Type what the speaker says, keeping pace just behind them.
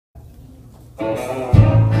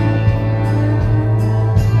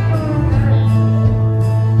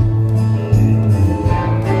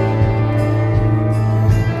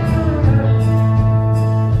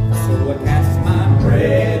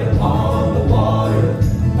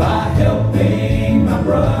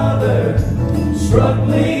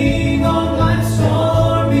Struggling on life's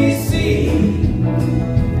stormy sea,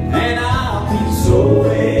 and I'll be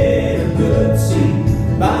sowing a good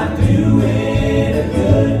seed by doing a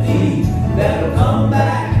good deed that'll come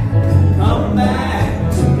back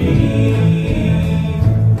to me.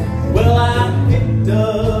 Well, I picked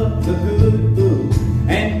up the good book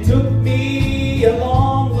and took me a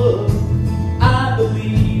long look. I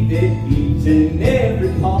believed it each and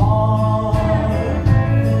every part.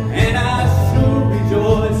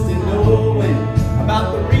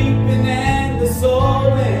 About the reaping and the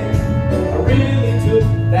sowing, I really took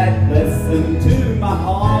that lesson to my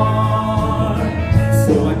heart.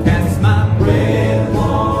 So I cast my bread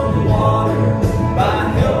upon the water by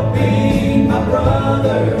helping my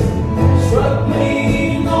brother,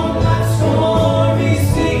 struggling on life's stormy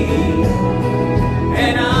sea.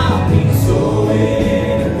 And I'll keep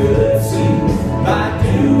sowing a good seed by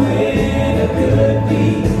doing a good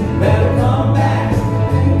deed that'll come back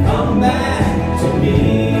to me.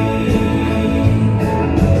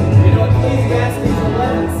 You know what Ecclesiastes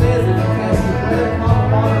 11 says? If you cast your bread upon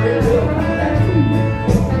the water, it will come back to you.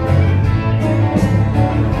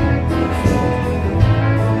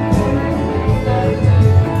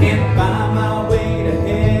 I can't find my way to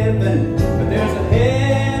heaven, but there's a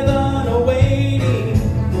heaven awaiting,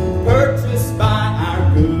 purchased by our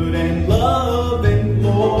good and loving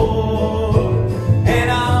Lord. And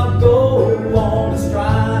I'll go on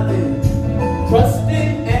striving,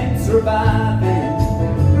 trusting and surviving,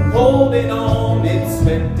 holding on,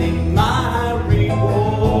 expecting my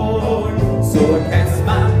reward. So I cast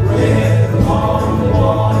my bread upon the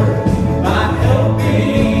water by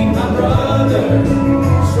helping my brother,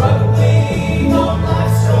 struggling on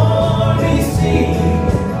life's stormy sea.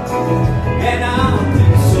 And I'll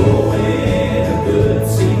keep sowing a good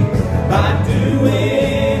seed by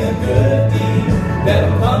doing a good deed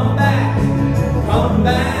that'll come back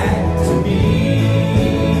to me.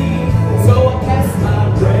 So I cast my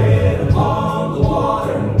bread upon the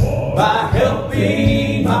water by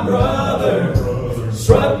helping my brother,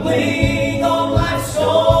 struggling on life's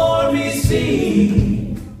stormy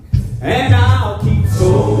sea. And I'll keep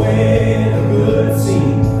sowing a good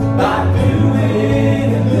seed by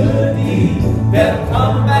doing a good deed that'll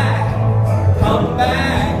come back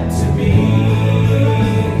to me.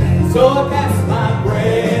 So I cast my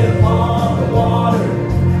bread upon the water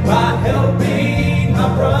by helping my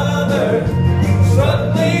brother,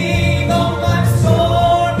 struggling on life's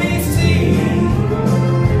stormy sea.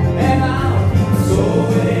 And I'll keep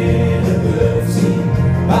sowing a good seed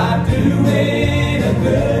by doing a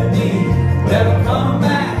good deed that'll come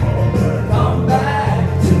back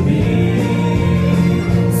to me.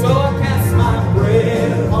 So I cast my bread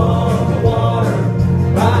upon the water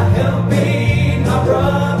by helping my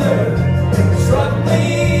brother,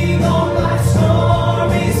 struggling on life's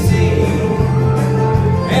stormy sea.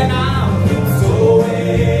 And I'll keep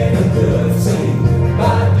sowing a good seed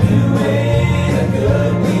by doing a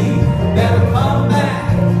good deed that'll come back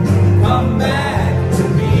to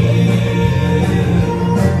me.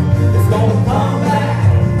 It's gonna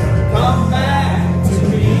come back to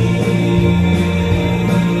me.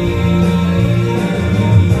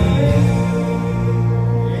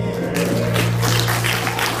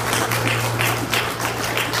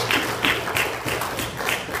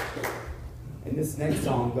 And this next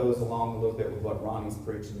song goes along a little bit with what Ronnie's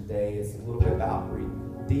preaching today. It's a little bit about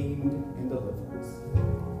redeemed and deliverance.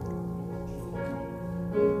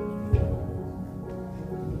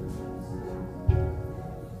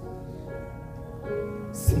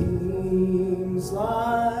 Seems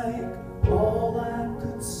like all I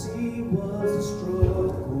could see was a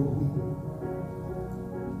struggle.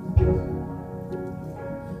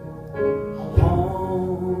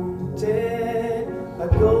 Haunted by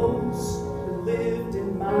ghosts that lived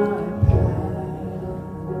in my past.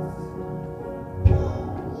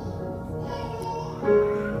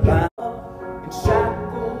 Bound in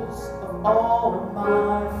shackles of all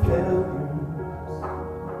my failures.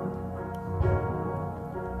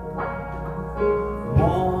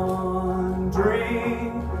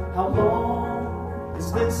 Wondering how long is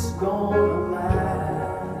this gonna last?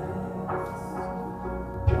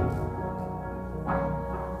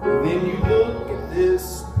 Then you look at this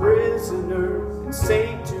prisoner and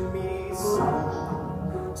say to me,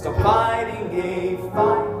 son, stop fighting a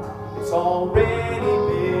fight, it's already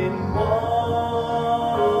been won.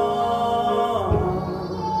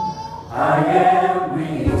 am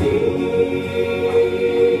redeemed.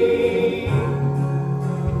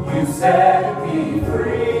 You set me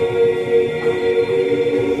free.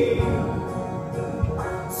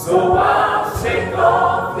 So I'll shake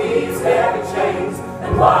off these heavy chains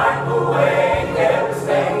and wipe away every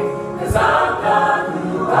stain, 'cause I'm not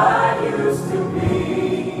who I used to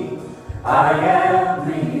be. I am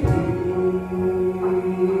redeemed.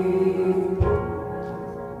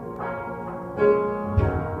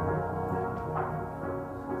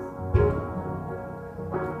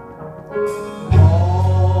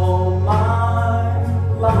 All my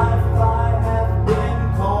life I have been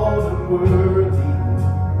called unworthy.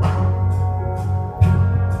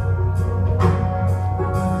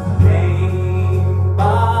 Named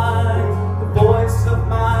by the voice of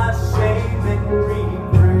my shame and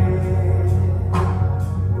regret.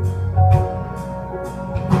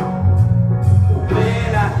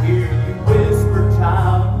 When I hear